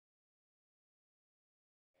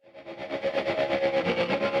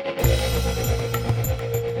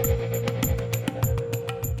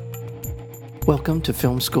Welcome to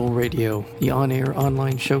Film School Radio, the on-air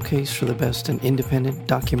online showcase for the best in independent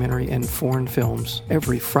documentary and foreign films,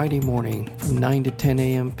 every Friday morning from 9 to 10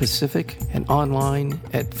 a.m. Pacific and online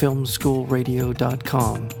at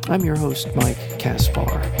filmschoolradio.com. I'm your host, Mike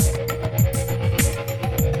Kaspar.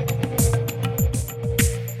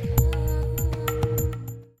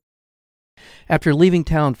 After leaving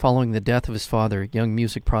town following the death of his father, young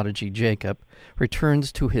music prodigy Jacob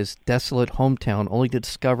returns to his desolate hometown only to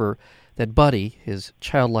discover that Buddy, his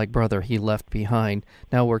childlike brother he left behind,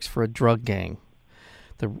 now works for a drug gang.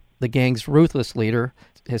 The gang's ruthless leader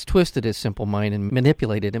has twisted his simple mind and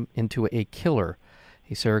manipulated him into a killer,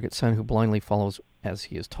 a surrogate son who blindly follows as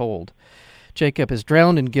he is told. Jacob is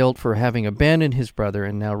drowned in guilt for having abandoned his brother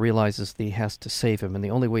and now realizes that he has to save him, and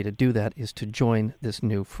the only way to do that is to join this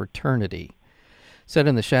new fraternity. Set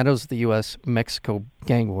in the shadows of the U.S.-Mexico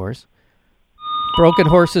gang wars, Broken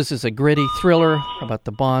Horses is a gritty thriller about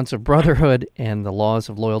the bonds of brotherhood and the laws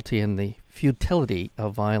of loyalty and the futility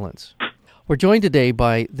of violence. We're joined today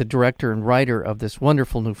by the director and writer of this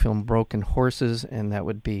wonderful new film, Broken Horses, and that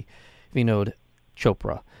would be Vinod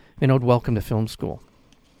Chopra. Vinod, welcome to Film School.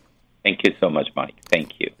 Thank you so much, Mike.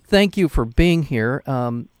 Thank you. Thank you for being here.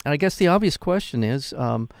 And I guess the obvious question is,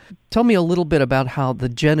 tell me a little bit about how the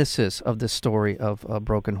genesis of the story of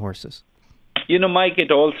Broken Horses. You know, Mike,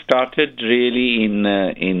 it all started really in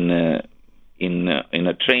a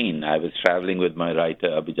train. I was traveling with my writer,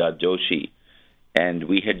 Abhijat Joshi, and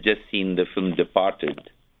we had just seen the film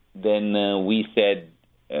Departed. Then we said,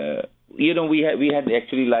 we had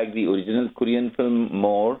actually liked the original Korean film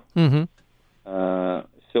more. Mm-hmm.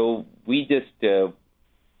 So we just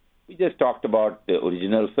talked about the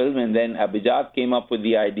original film, and then Abhijat came up with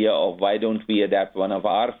the idea of why don't we adapt one of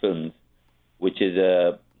our films, which is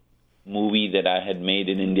a movie that I had made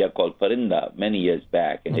in India called Parinda many years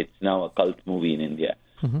back, and it's now a cult movie in India.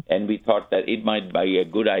 Mm-hmm. And we thought that it might be a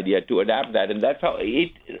good idea to adapt that, and that's how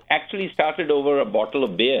it actually started over a bottle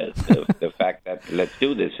of beer, the fact that let's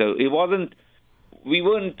do this. So we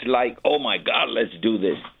weren't like, oh my God, let's do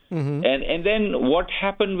this. Mm-hmm. And then what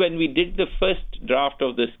happened when we did the first draft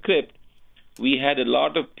of the script, we had a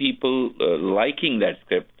lot of people liking that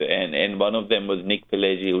script, and one of them was Nick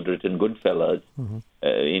Pileggi, who'd written Goodfellas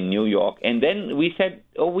in New York. And then we said,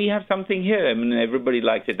 oh, we have something here. I mean, everybody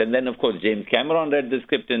likes it. And then, of course, James Cameron read the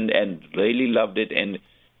script and really loved it. And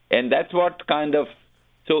that's what kind of...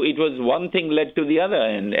 So it was one thing led to the other.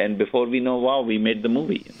 And before we know, wow, we made the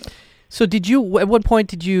movie. You know? So at what point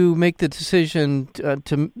did you make the decision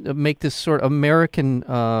to make this sort of American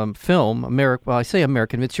film? Well, I say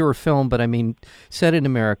American, it's your film, but I mean set in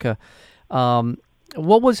America.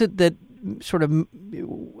 What was it that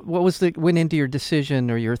went into your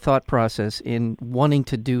decision or your thought process in wanting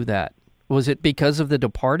to do that? Was it because of The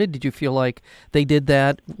Departed? Did you feel like they did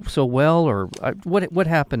that so well, or what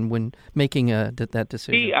happened when making that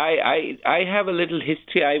decision? See, I have a little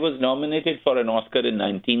history. I was nominated for an Oscar in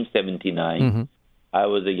 1979. Mm-hmm. I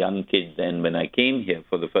was a young kid then when I came here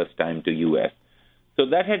for the first time to U.S. So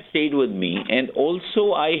that had stayed with me. And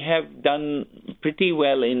also I have done pretty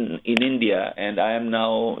well in India, and I am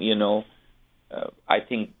now, I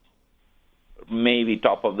think maybe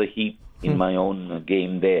top of the heap in my own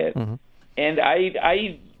game there. Mm-hmm. And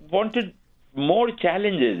I wanted more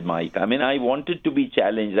challenges, Mike. I mean, I wanted to be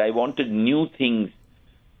challenged. I wanted new things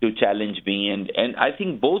to challenge me. And I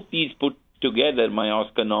think both these put together, my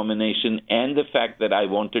Oscar nomination and the fact that I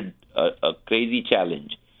wanted a crazy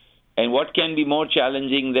challenge. And what can be more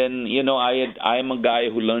challenging than, I am a guy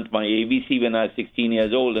who learned my ABC when I was 16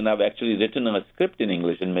 years old, and I've actually written a script in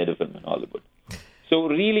English and made a film in Hollywood. So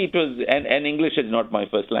really it was, and English is not my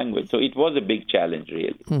first language, so it was a big challenge,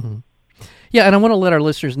 really. Mm-hmm. Yeah, and I want to let our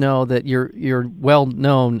listeners know that you're well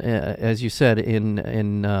known, as you said, in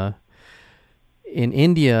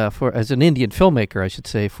India as an Indian filmmaker, I should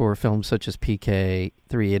say, for films such as PK,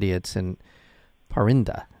 Three Idiots, and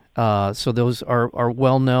Parinda. So those are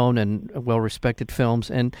well known and well respected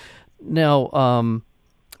films. And now,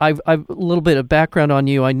 I've a little bit of background on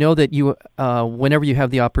you. I know that you, whenever you have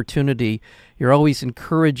the opportunity, you're always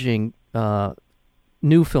encouraging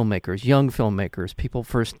new filmmakers, young filmmakers, people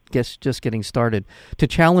just getting started, to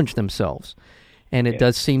challenge themselves. And it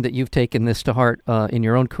does seem that you've taken this to heart in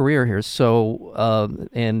your own career here. So,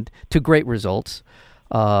 and to great results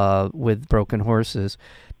with Broken Horses.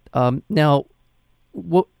 Now,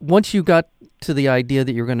 once you got to the idea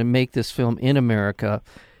that you're going to make this film in America,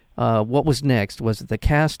 what was next? Was it the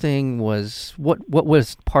casting? What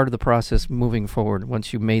was part of the process moving forward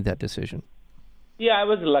once you made that decision? Yeah, I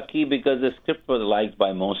was lucky because the script was liked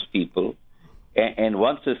by most people. And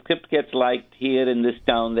once the script gets liked here in this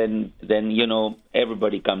town, then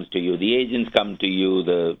everybody comes to you. The agents come to you.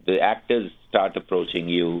 The actors start approaching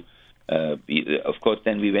you. Of course,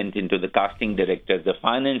 then we went into the casting directors. The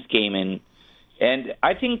finance came in. And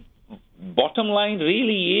I think bottom line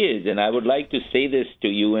really is, and I would like to say this to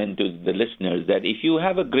you and to the listeners, that if you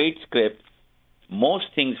have a great script, most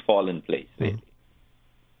things fall in place, really.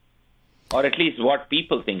 Or at least what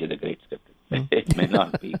people think is a great script. It may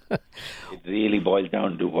not be. It really boils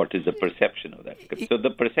down to what is the perception of that script. So the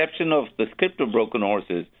perception of the script of Broken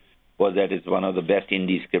Horses was that it's one of the best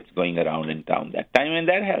indie scripts going around in town that time, and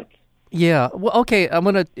that helps. Yeah. Well, okay, I'm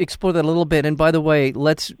going to explore that a little bit. And by the way,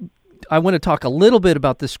 I want to talk a little bit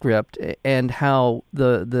about the script and how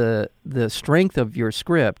the strength of your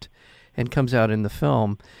script, and comes out in the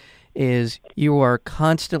film, is you are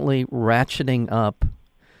constantly ratcheting up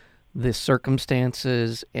the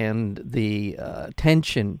circumstances and the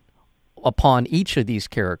tension upon each of these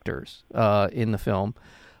characters in the film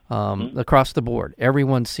across the board.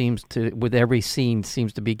 Everyone seems to, with every scene,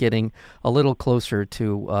 seems to be getting a little closer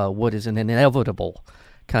to what is an inevitable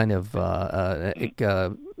kind of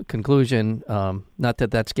conclusion. Not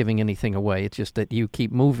that that's giving anything away. It's just that you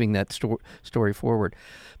keep moving that story forward.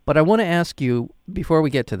 But I want to ask you, before we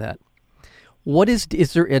get to that,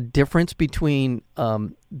 is there a difference between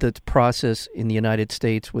the process in the United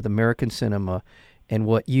States with American cinema and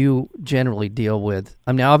what you generally deal with?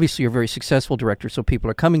 I mean, obviously you're a very successful director, so people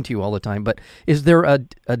are coming to you all the time, but is there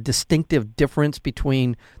a distinctive difference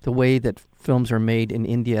between the way that films are made in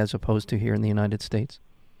India as opposed to here in the United States?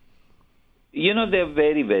 They're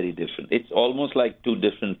very, very different. It's almost like two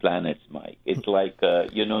different planets, Mike. It's like,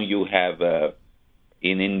 you have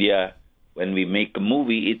in India, when we make a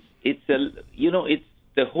movie, it's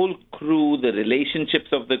the whole crew, the relationships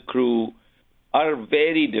of the crew are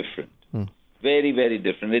very different. Very, very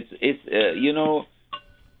different.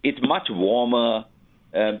 It's much warmer.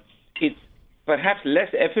 It's perhaps less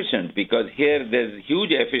efficient because here there's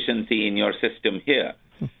huge efficiency in your system here.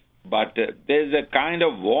 But there's a kind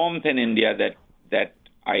of warmth in India that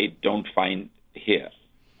I don't find here.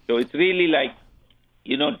 So it's really like,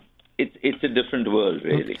 it's a different world,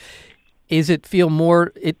 really. Okay. Is it feel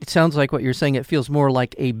more, it sounds like what you're saying, it feels more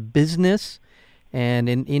like a business, and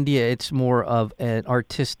in India it's more of an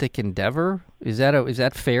artistic endeavor? Is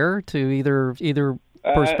that fair to either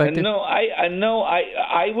perspective? No,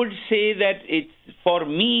 I would say that it's, for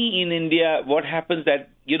me in India, what happens that,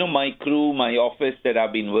 my crew, my office that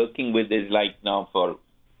I've been working with is like now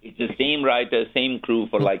it's the same writer, same crew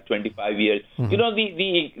for like 25 years.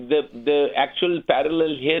 Mm-hmm. The actual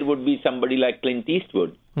parallel here would be somebody like Clint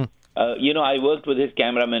Eastwood. I worked with his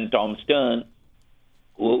cameraman, Tom Stern,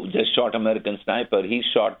 who just shot American Sniper. He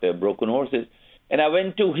shot Broken Horses. And I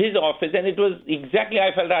went to his office, and it was exactly,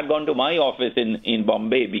 I felt I'd gone to my office in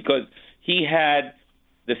Bombay, because he had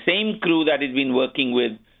the same crew that he'd been working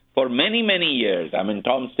with for many, many years. I mean,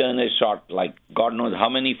 Tom Stern has shot like God knows how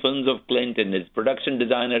many films of Clint, and his production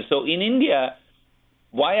designer. So in India,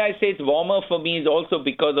 why I say it's warmer for me is also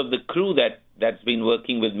because of the crew that's been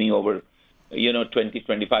working with me over 20,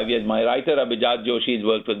 25 years. My writer, Abhijat Joshi, has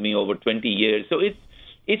worked with me over 20 years. So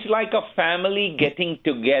it's like a family getting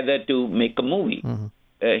together to make a movie. Mm-hmm.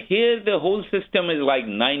 Here, the whole system is like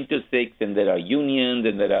 9 to 6, and there are unions,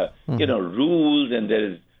 and there are, rules, and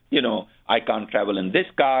there is, I can't travel in this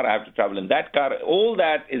car, I have to travel in that car. All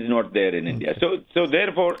that is not there in India. So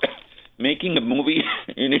therefore, making a movie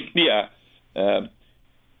in India,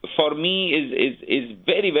 for me, is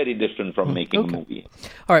very, very different from making a movie.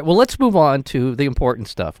 All right. Well, let's move on to the important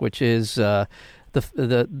stuff, which is the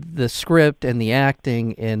script and the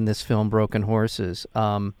acting in this film, Broken Horses.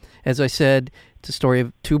 As I said, it's a story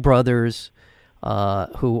of two brothers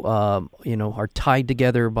who are tied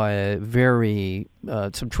together by a very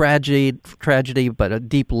some tragedy, but a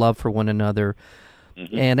deep love for one another.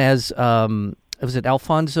 Mm-hmm. And as was it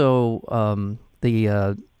Alfonso,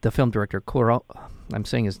 the film director, Cuarón? I'm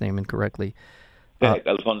saying his name incorrectly.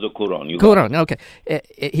 Alfonso Cuarón. Cuarón, okay.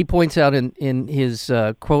 He points out in his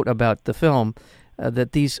quote about the film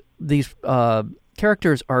that these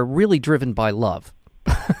characters are really driven by love,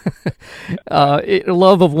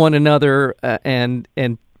 love of one another,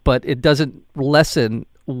 but it doesn't lessen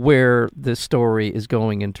where the story is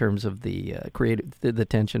going in terms of the the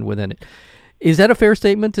tension within it. Is that a fair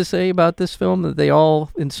statement to say about this film, that they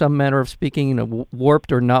all, in some manner of speaking,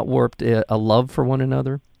 warped or not warped, a love for one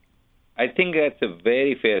another? I think that's a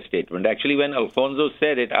very fair statement. Actually, when Alfonso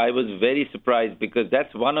said it, I was very surprised, because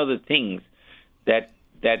that's one of the things that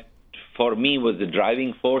for me was the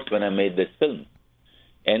driving force when I made this film.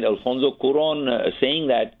 And Alfonso Cuarón saying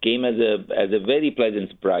that came as a very pleasant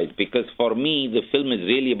surprise, because for me, the film is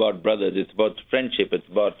really about brothers. It's about friendship. It's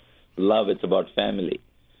about love. It's about family.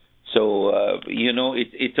 So,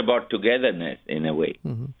 it's about togetherness in a way.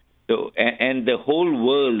 Mm-hmm. So, and the whole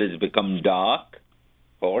world has become dark,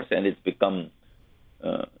 of course, and it's become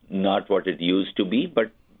not what it used to be.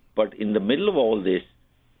 But in the middle of all this,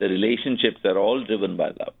 the relationships are all driven by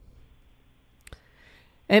love.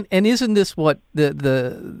 And isn't this what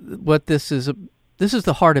what this is? This is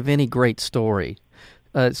the heart of any great story,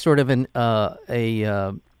 sort of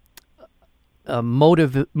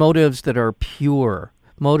motives that are pure,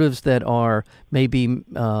 motives that are maybe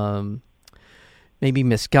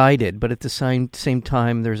misguided, but at the same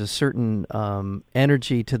time, there's a certain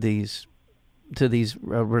energy to these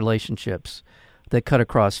relationships that cut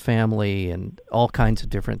across family and all kinds of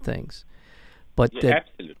different things. But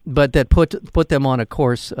that put them on a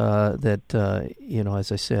course that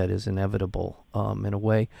as I said, is inevitable in a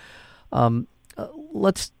way.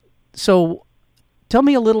 So tell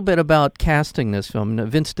me a little bit about casting this film.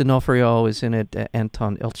 Vince D'Onofrio is in it,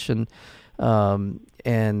 Anton Yelchin,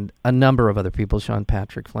 and a number of other people, Sean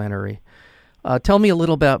Patrick Flanery. Tell me a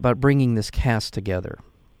little bit about bringing this cast together.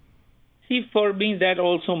 See, for me, that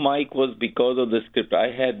also, Mike, was because of the script.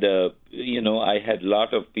 I had a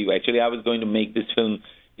lot of people. Actually, I was going to make this film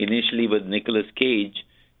initially with Nicolas Cage,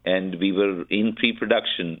 and we were in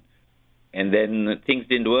pre-production. And then things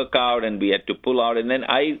didn't work out, and we had to pull out. And then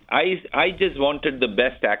I just wanted the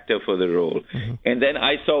best actor for the role. Mm-hmm. And then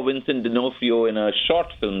I saw Vincent D'Onofrio in a short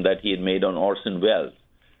film that he had made on Orson Welles.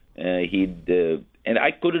 And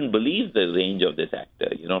I couldn't believe the range of this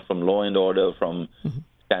actor. From Law and Order, from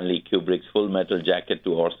Stanley Kubrick's Full Metal Jacket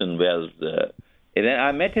to Orson Welles. And then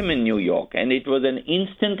I met him in New York, and it was an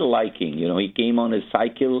instant liking. He came on his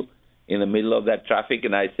cycle in the middle of that traffic,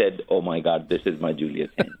 and I said, oh, my God, this is my Julius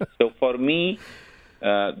Henry. So for me,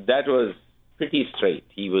 that was pretty straight.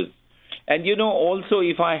 He was... And, also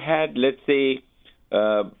if I had, let's say,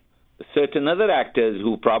 certain other actors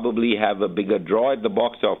who probably have a bigger draw at the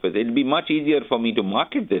box office, it'd be much easier for me to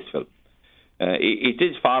market this film. It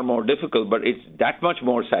is far more difficult, but it's that much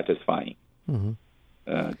more satisfying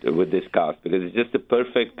with this cast, because it's just the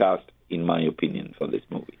perfect cast, in my opinion, for this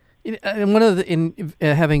movie. And one of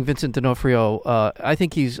having Vincent D'Onofrio, I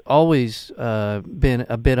think he's always been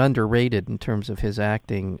a bit underrated in terms of his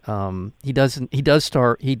acting. He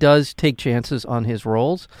does take chances on his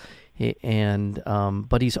roles,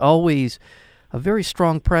 but he's always a very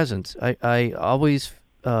strong presence. I always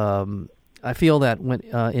I feel that when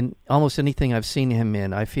in almost anything I've seen him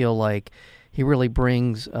in, I feel like he really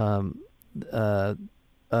brings a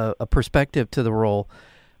perspective to the role.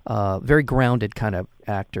 Very grounded kind of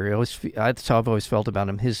actor. That's how I've always felt about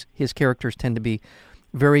him. His characters tend to be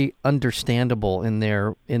very understandable in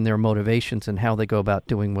their motivations and how they go about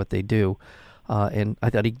doing what they do. And I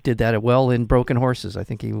thought he did that well in Broken Horses. I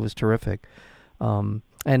think he was terrific.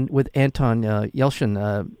 And with Anton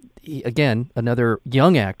Yelchin, again, another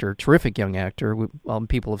young actor, terrific young actor.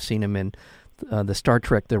 People have seen him in the Star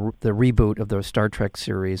Trek, the reboot of the Star Trek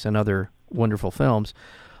series, and other wonderful films.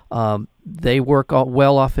 They work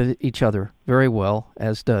well off of each other, very well,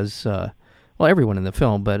 as does everyone in the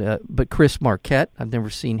film. But Chris Marquette, I've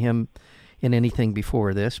never seen him in anything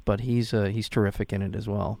before this, but he's terrific in it as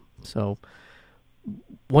well. So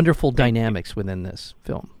wonderful dynamics within this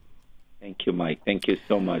film. Thank you, Mike. Thank you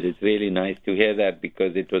so much. It's really nice to hear that,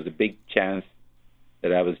 because it was a big chance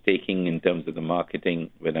that I was taking in terms of the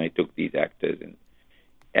marketing when I took these actors,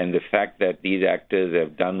 and the fact that these actors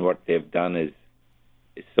have done what they've done is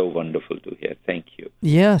so wonderful to hear. Thank you.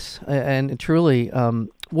 Yes, and truly.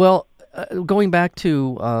 Going back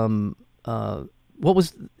to what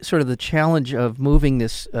was sort of the challenge of moving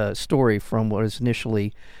this story from what was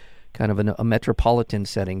initially kind of a metropolitan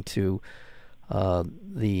setting to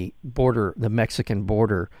the Mexican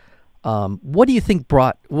border. What do you think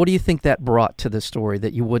that brought to the story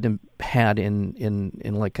that you wouldn't have had in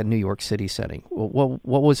like a New York City setting?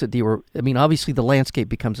 What was it that you were? I mean, obviously the landscape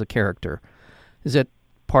becomes a character. Is it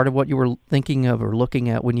part of what you were thinking of or looking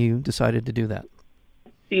at when you decided to do that?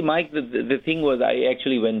 See, Mike, the thing was, I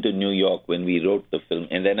actually went to New York when we wrote the film,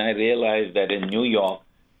 and then I realized that in New York,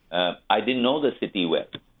 I didn't know the city well,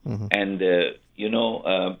 and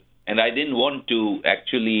and I didn't want to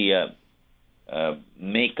actually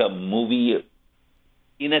make a movie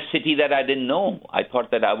in a city that I didn't know. I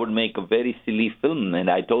thought that I would make a very silly film, and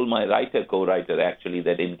I told my co-writer, actually,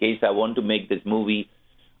 that in case I want to make this movie,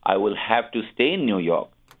 I will have to stay in New York,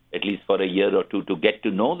 at least for a year or two, to get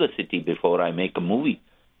to know the city before I make a movie,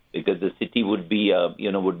 because the city would be a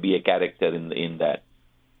character in that.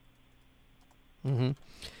 Mm-hmm.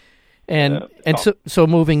 And so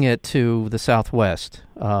moving it to the Southwest,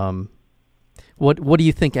 what do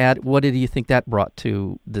you think? What did you think that brought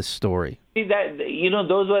to this story? See that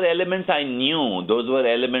those were elements I knew. Those were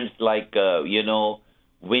elements like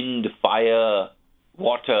wind, fire,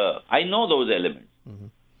 water. I know those elements. Mm-hmm.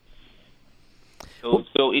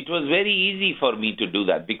 So it was very easy for me to do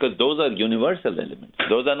that because those are universal elements.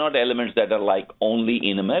 Those are not elements that are like only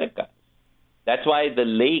in America. That's why the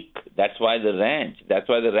lake, that's why the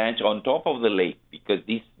ranch on top of the lake, because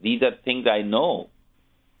these are things I know.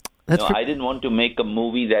 I didn't want to make a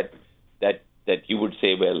movie that you would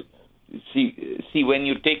say, well, see, when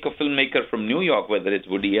you take a filmmaker from New York, whether it's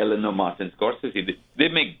Woody Allen or Martin Scorsese, they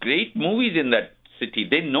make great movies in that city.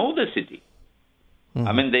 They know the city. Mm-hmm.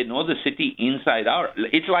 I mean, they know the city inside out.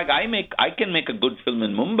 It's like I can make a good film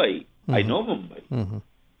in Mumbai. Mm-hmm. I know Mumbai. Mm-hmm.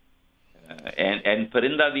 And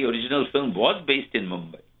Parinda, the original film, was based in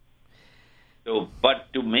Mumbai. So,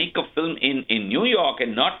 but to make a film in New York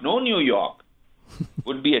and not know New York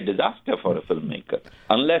would be a disaster for a filmmaker,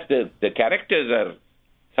 unless the characters are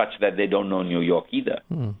such that they don't know New York either.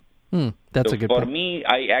 That's a good point. For me,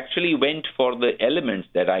 I actually went for the elements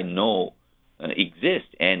that I know exist,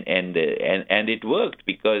 and it worked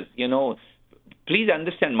because, please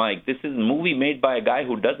understand, Mike, this is a movie made by a guy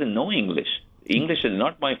who doesn't know English. English is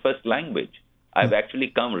not my first language. I've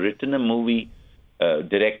actually written a movie,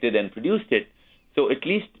 directed and produced it. So at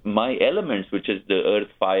least my elements, which is the earth,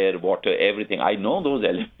 fire, water, everything, I know those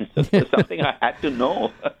elements. It's something I had to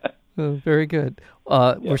know. Very good.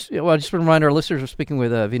 Just to remind our listeners, we're speaking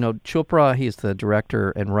with Vinod Chopra. He's the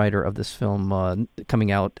director and writer of this film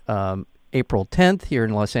coming out April 10th here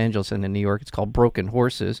in Los Angeles and in New York. It's called Broken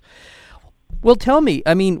Horses. Well, tell me,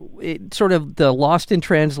 I mean, sort of the lost in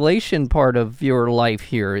translation part of your life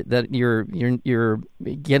here, that you're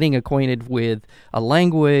getting acquainted with a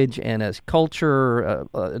language and a culture,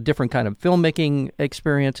 a different kind of filmmaking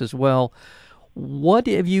experience as well. What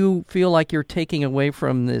do you feel like you're taking away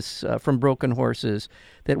from this, from Broken Horses,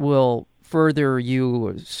 that will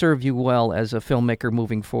serve you well as a filmmaker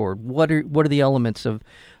moving forward? What are the elements of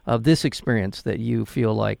this experience that you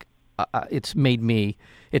feel like it's made me?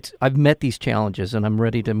 I've met these challenges and I'm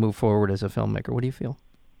ready to move forward as a filmmaker. What do you feel?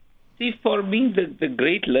 See, for me, the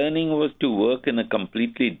great learning was to work in a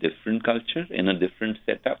completely different culture, in a different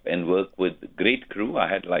setup, and work with great crew. I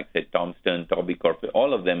had, like, say, Tom Stern, Toby Corp,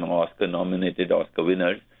 all of them are Oscar-nominated, Oscar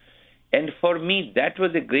winners. And for me, that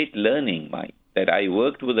was a great learning, Mike, that I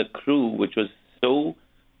worked with a crew which was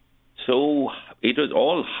it was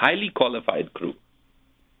all highly qualified crew.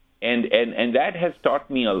 And that has taught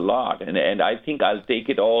me a lot, and I think I'll take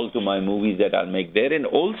it all to my movies that I'll make there. And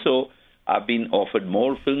also, I've been offered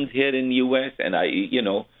more films here in the U.S., and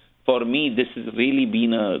for me, this has really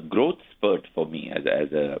been a growth spurt for me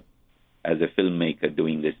as a filmmaker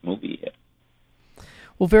doing this movie here.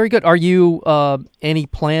 Well, very good. Are you any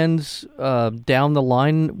plans down the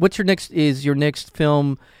line? Is your next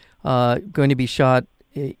film going to be shot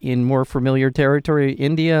in more familiar territory,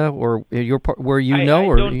 India, or where I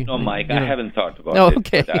don't know, Mike. I haven't thought about it.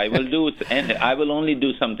 Okay. But I will only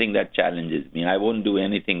do something that challenges me. I won't do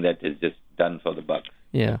anything that is just done for the buck.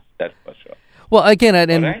 Yeah, that's for sure. Well,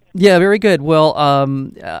 again, yeah, very good. Well,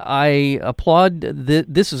 I applaud.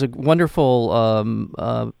 This is a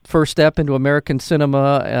wonderful first step into American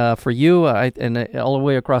cinema for you, and all the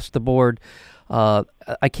way across the board. I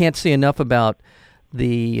can't say enough about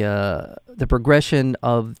the progression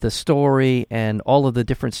of the story and all of the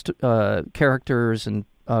different characters and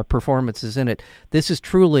performances in it. This is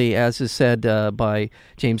truly, as is said by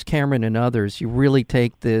James Cameron and others, you really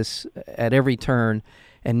take this at every turn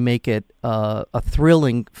and make it a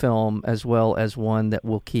thrilling film as well as one that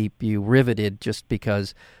will keep you riveted just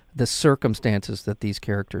because the circumstances that these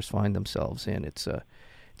characters find themselves in. It's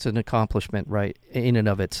an accomplishment right in and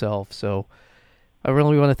of itself. So I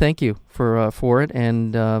really want to thank you for it,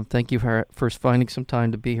 and thank you for finding some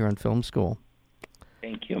time to be here on Film School.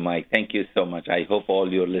 Thank you, Mike. Thank you so much. I hope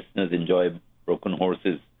all your listeners enjoy Broken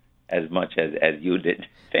Horses as much as you did.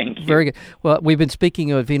 Thank you. Very good. Well, we've been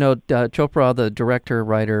speaking of Vinod Chopra, the director,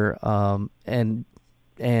 writer, and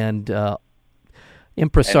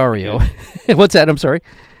impresario. What's that? I'm sorry.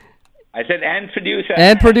 I said, and producer.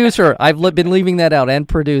 And producer. I've been leaving that out. And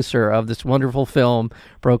producer of this wonderful film,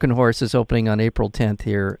 Broken Horses, opening on April 10th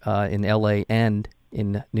here in L.A. and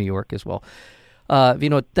in New York as well.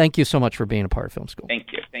 Vinod, thank you so much for being a part of Film School.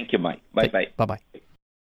 Thank you. Thank you, Mike. Bye-bye. Bye-bye.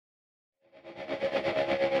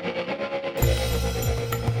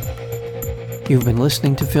 You've been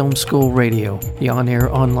listening to Film School Radio, the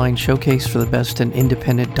on-air online showcase for the best in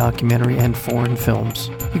independent documentary and foreign films.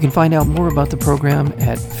 You can find out more about the program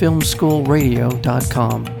at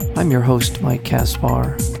filmschoolradio.com. I'm your host, Mike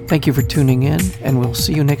Kaspar. Thank you for tuning in, and we'll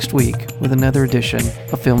see you next week with another edition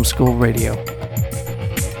of Film School Radio.